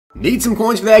Need some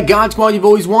coins for that God Squad you've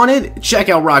always wanted? Check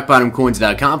out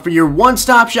rockbottomcoins.com for your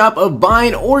one-stop shop of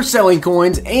buying or selling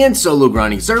coins and solo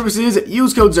grinding services.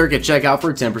 Use code Zirksee at checkout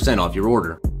for 10% off your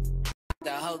order.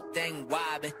 The whole thing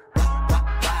wobbin'.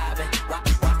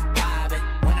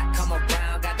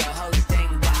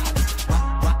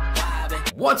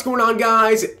 What's going on,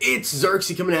 guys? It's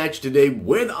Zirksee coming at you today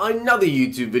with another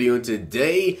YouTube video, and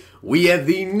today we have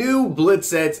the new Blitz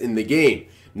sets in the game.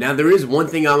 Now, there is one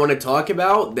thing I want to talk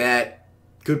about that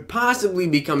could possibly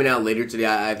be coming out later today.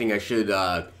 I think I should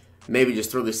maybe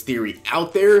just throw this theory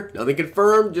out there. Nothing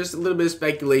confirmed, just a little bit of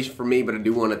speculation for me, but I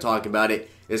do want to talk about it.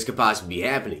 This could possibly be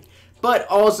happening. But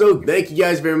also, thank you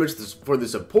guys very much for the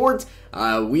support.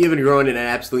 We have been growing at an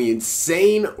absolutely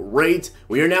insane rate.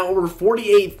 We are now over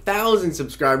 48,000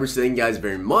 subscribers, so thank you guys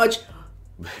very much.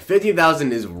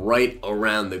 50,000 is right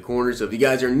around the corner, so if you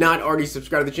guys are not already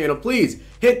subscribed to the channel, please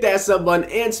hit that sub button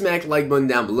and smack the like button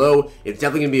down below. It's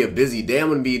definitely going to be a busy day. I'm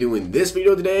going to be doing this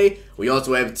video today. We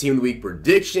also have Team of the Week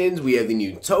predictions. We have the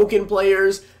new token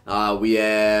players. We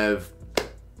have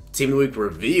Team of the Week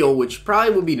reveal, which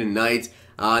probably will be tonight.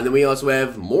 And then we also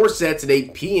have more sets at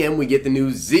 8 p.m. We get the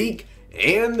new Zeke,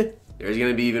 and there's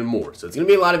going to be even more. So it's going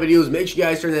to be a lot of videos. Make sure you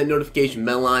guys turn that notification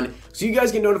bell on so you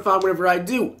guys get notified whenever I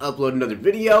do upload another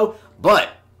video. But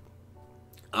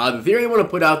the theory I want to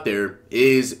put out there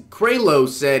is Kralo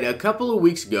said a couple of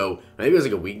weeks ago, maybe it was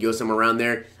like a week ago, somewhere around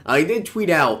there, he did tweet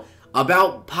out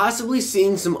about possibly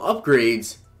seeing some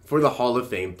upgrades for the Hall of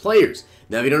Fame players.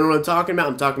 Now, if you don't know what I'm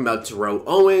talking about Terrell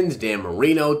Owens, Dan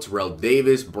Marino, Terrell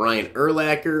Davis, Brian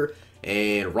Urlacher,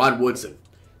 and Rod Woodson.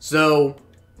 So,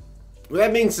 with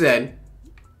that being said,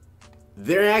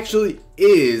 there actually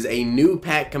is a new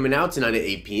pack coming out tonight at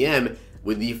 8 p.m.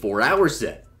 with the 4-hour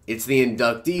set. It's the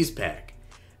Inductees pack.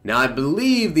 Now, I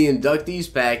believe the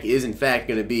Inductees pack is in fact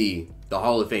going to be the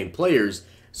Hall of Fame players.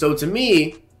 So, to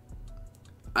me,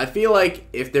 I feel like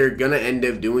if they're going to end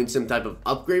up doing some type of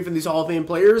upgrade for these Hall of Fame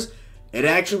players, it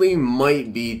actually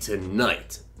might be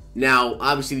tonight. Now,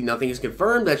 obviously, nothing is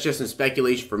confirmed. That's just some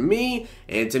speculation for me.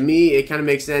 And to me, it kind of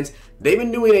makes sense. They've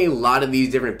been doing a lot of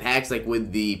these different packs, like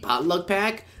with the Potluck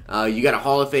pack. You got a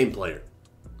Hall of Fame player.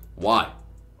 Why?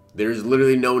 There's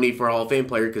literally no need for a Hall of Fame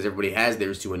player because everybody has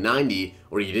theirs to a 90,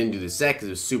 or you didn't do the set because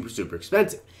it was super, super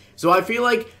expensive. So I feel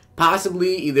like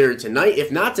possibly either tonight,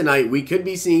 if not tonight, we could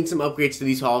be seeing some upgrades to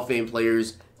these Hall of Fame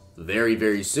players very,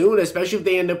 very soon, especially if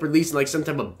they end up releasing like some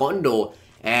type of bundle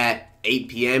at 8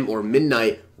 p.m. or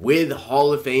midnight with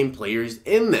Hall of Fame players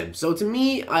in them. So to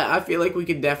me, I feel like we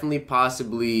could definitely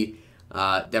possibly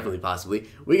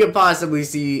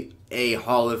see a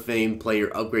Hall of Fame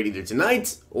player upgrade either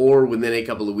tonight or within a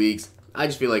couple of weeks. I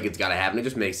just feel like it's got to happen. It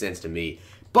just makes sense to me.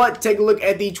 But take a look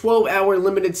at the 12-hour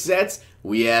limited sets.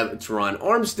 We have Terron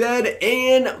Armstead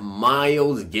and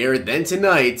Myles Garrett. Then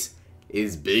tonight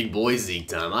is big boy Zeke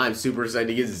time. I'm super excited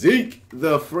to get Zeke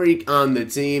the freak on the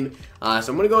team. So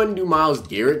I'm going to go ahead and do Myles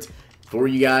Garrett for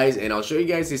you guys, and I'll show you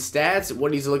guys his stats,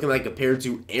 what he's looking like compared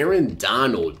to Aaron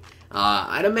Donald.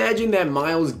 I'd imagine that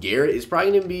Myles Garrett is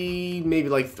probably going to be maybe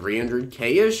like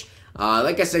 300K-ish.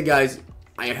 Like I said, guys,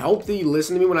 I hope that you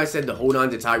listen to me when I said to hold on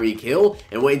to Tyreek Hill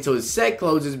and wait until his set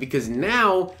closes, because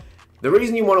now the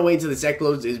reason you want to wait until the set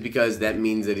closes is because that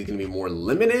means that he's going to be more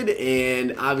limited,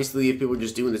 and obviously if people are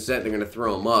just doing the set, they're going to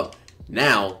throw him up.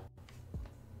 Now,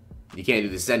 you can't do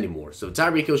this anymore. So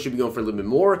Tyreek Hill should be going for a little bit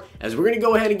more, as we're going to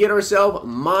go ahead and get ourselves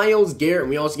Myles Garrett, and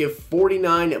we also get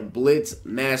 49 Blitz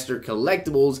Master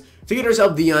Collectibles to get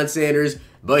ourselves Deion Sanders.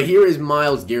 But here is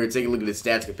Myles Garrett. Take a look at his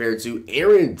stats compared to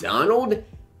Aaron Donald.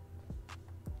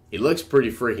 He looks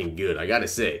pretty freaking good, I gotta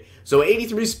say. So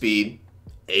 83 speed,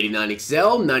 89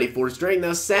 excel, 94 strength.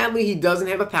 Now, sadly, he doesn't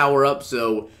have a power-up,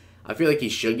 so I feel like he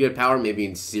should get a power maybe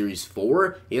in Series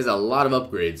 4. He has a lot of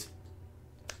upgrades.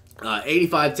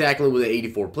 85 tackling with an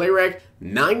 84 play rec,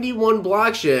 91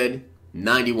 block shed,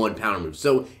 91 power move.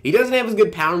 So he doesn't have as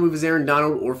good power move as Aaron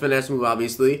Donald or finesse move,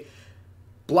 obviously.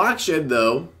 Block shed,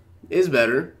 though, is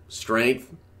better.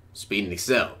 Strength, speed, and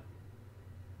excel.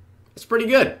 It's pretty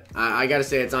good. I gotta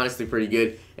say, it's honestly pretty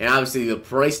good. And obviously, the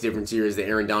price difference here is that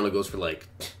Aaron Donald goes for like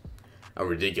a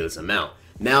ridiculous amount.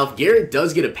 Now, if Garrett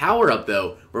does get a power-up,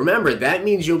 though, remember, that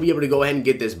means you'll be able to go ahead and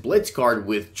get this Blitz card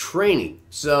with training.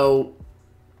 So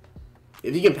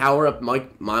if you can power up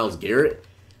Myles Garrett,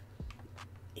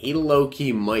 he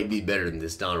low-key might be better than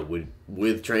this Donald.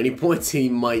 With training points, he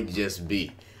might just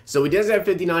be. So he does have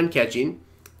 59 catching.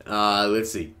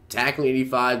 Let's see. Tackling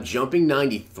 85, jumping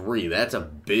 93. That's a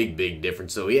big, big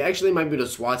difference. So he actually might be able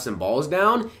to swat some balls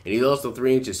down, and he's also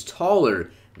 3 inches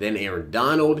taller than Aaron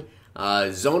Donald.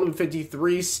 Zone of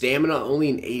 53, stamina only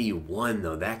an 81,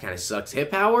 though. That kind of sucks.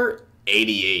 Hit power,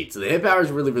 88. So the hit power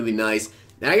is really, really nice.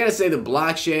 And I gotta say, the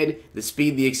block shed, the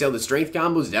speed, the excel, the strength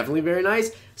combo is definitely very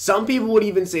nice. Some people would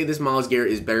even say this Myles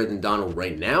Garrett is better than Donald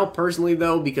right now. Personally,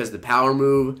 though, because the power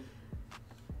move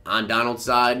on Donald's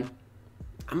side,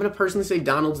 I'm gonna personally say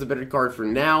Donald's the better card for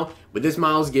now. But this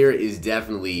Myles Garrett is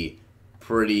definitely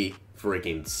pretty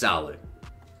freaking solid.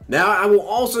 Now, I will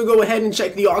also go ahead and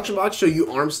check the auction box, show you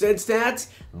Armstead stats.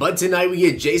 But tonight we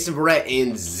get Jason Verrett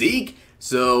and Zeke.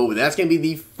 So that's gonna be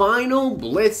the final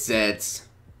Blitz sets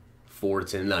for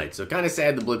tonight. So kind of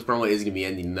sad the Blitz promo is going to be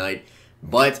ending tonight.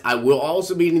 But I will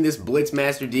also be getting this Blitz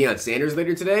Master Deion Sanders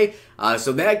later today.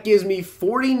 So that gives me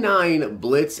 49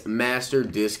 Blitz Master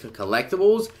Disc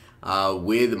collectibles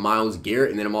with Myles Garrett.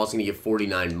 And then I'm also going to get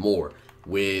 49 more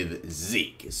with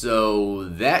Zeke. So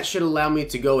that should allow me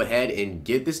to go ahead and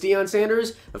get this Deion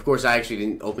Sanders. Of course, I actually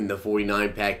didn't open the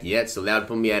 49 pack yet. So that would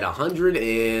put me at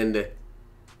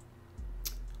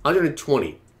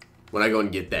 120. When I go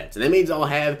and get that. So that means I'll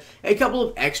have a couple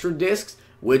of extra discs,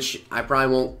 which I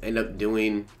probably won't end up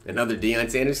doing another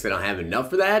Deion Sanders because I don't have enough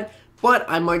for that. But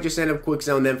I might just end up quick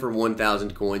selling them for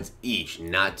 1,000 coins each.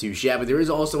 Not too shabby. There is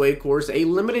also, of course, a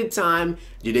limited time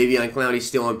Jadeveon Clowney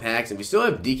still in packs. And we still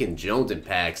have Deacon Jones in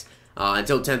packs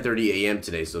until 10:30 a.m.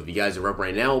 today. So if you guys are up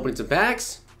right now opening some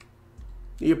packs,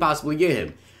 you could possibly get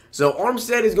him. So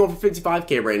Armstead is going for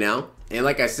 55K right now. And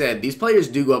like I said, these players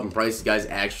do go up in price, guys,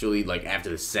 actually, like, after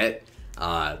the set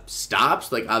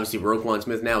stops. Like, obviously, Roquan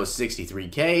Smith now is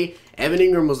 63K. Evan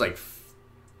Ingram was, like,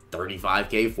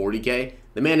 35K, 40K.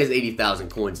 The man has 80,000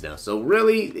 coins now. So,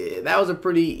 really, that was a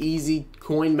pretty easy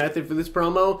coin method for this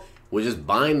promo, was just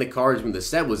buying the cards when the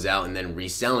set was out and then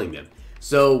reselling them.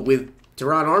 So, with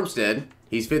Terron Armstead,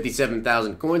 he's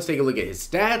 57,000 coins. Take a look at his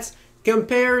stats.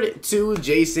 Compared to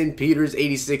Jason Peters,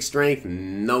 86 strength,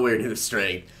 nowhere near the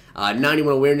strength.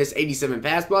 91 awareness, 87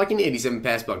 pass blocking, 87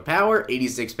 pass block power,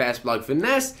 86 pass block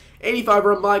finesse, 85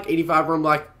 run block, 85 run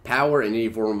block power, and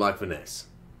 84 run block finesse.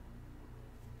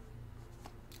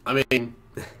 I mean,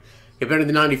 compared to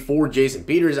the 94 Jason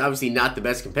Peters, obviously not the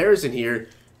best comparison here,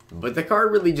 but the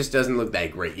card really just doesn't look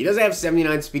that great. He does have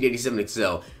 79 speed, 87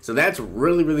 excel, so that's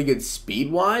really, really good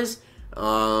speed-wise.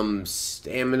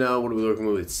 Stamina, what are we looking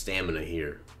with stamina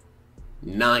here?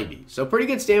 90. So pretty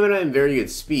good stamina and very good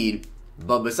speed.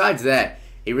 But besides that,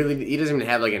 he doesn't even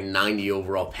have like a 90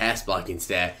 overall pass blocking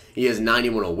stat. He has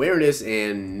 91 awareness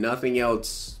and nothing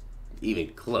else even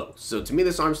close. So to me,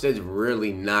 this Armstead's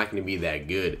really not going to be that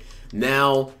good.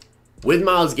 Now, with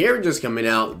Myles Garrett just coming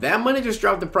out, that might have just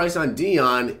dropped the price on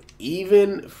Deion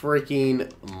even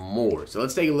freaking more. So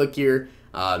let's take a look here.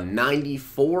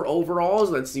 94 overalls.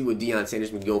 Let's see what Deion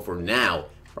Sanders would go for now.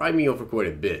 Probably going to go for quite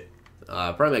a bit.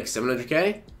 Probably like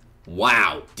 700K.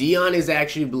 Wow, Deion is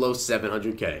actually below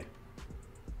 700K.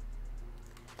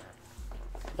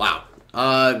 Wow,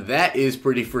 that is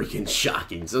pretty freaking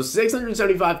shocking. So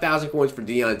 675,000 coins for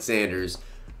Deion Sanders.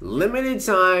 Limited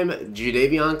time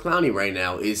Jadeveon Clowney right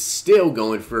now is still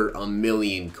going for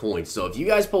 1,000,000 coins. So if you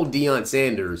guys pull Deion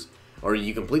Sanders, or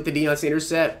you complete the Deion Sanders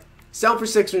set, sell for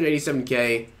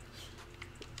 687K.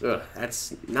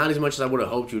 That's not as much as I would have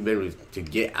hoped you would be able to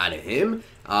get out of him.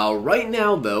 Right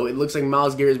now, though, it looks like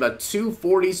Myles Garrett is about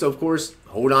 240, so of course,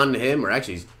 hold on to him, or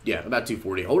actually, yeah, about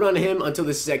 240. Hold on to him until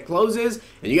this set closes,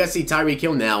 and you guys see Tyreek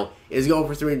Hill now is going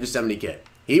for 370K.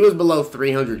 He was below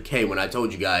 300K when I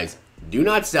told you guys, do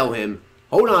not sell him,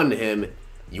 hold on to him,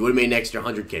 you would have made an extra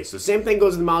 100K. So same thing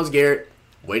goes with Myles Garrett.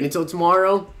 Wait until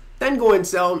tomorrow, then go and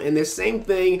sell him, and the same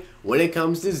thing when it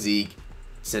comes to Zeke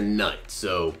tonight.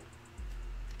 So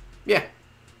yeah.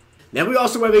 Now we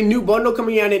also have a new bundle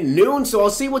coming out at noon, so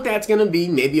I'll see what that's going to be.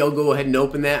 Maybe I'll go ahead and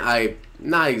open that. I'm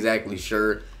not exactly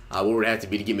sure what would have to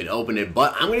be to get me to open it,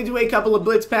 but I'm going to do a couple of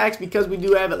Blitz packs because we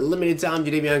do have limited time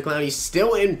Jadeveon Clowney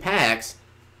still in packs.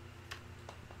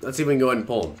 Let's see if we can go ahead and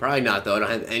pull him. Probably not, though. I don't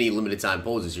have any limited time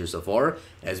pulls this year so far.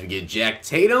 As we get Jack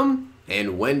Tatum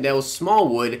and Wendell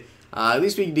Smallwood. At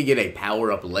least we did get a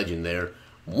power-up legend there.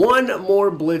 One more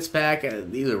Blitz pack.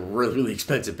 These are really, really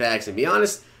expensive packs, and to be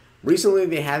honest, recently,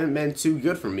 they haven't been too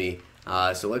good for me.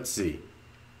 So let's see.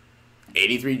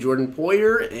 83 Jordan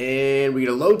Poyer, and we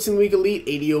get a Loadson Week Elite,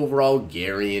 80 overall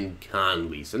Garrett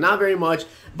Conley. So not very much,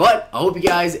 but I hope you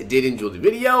guys did enjoy the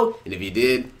video. And if you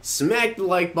did, smack the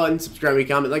like button, subscribe, and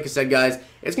comment. Like I said, guys,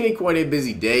 it's going to be quite a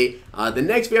busy day. The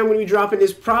next video I'm going to be dropping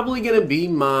is probably going to be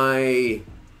my...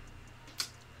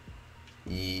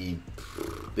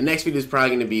 The next video is probably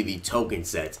going to be the token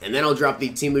sets. And then I'll drop the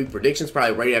Team League predictions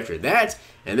probably right after that.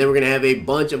 And then we're going to have a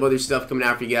bunch of other stuff coming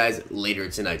out for you guys later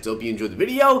tonight. So hope you enjoyed the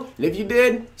video. And if you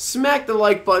did, smack the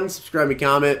like button, subscribe, and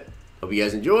comment. Hope you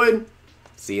guys enjoyed.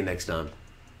 See you next time.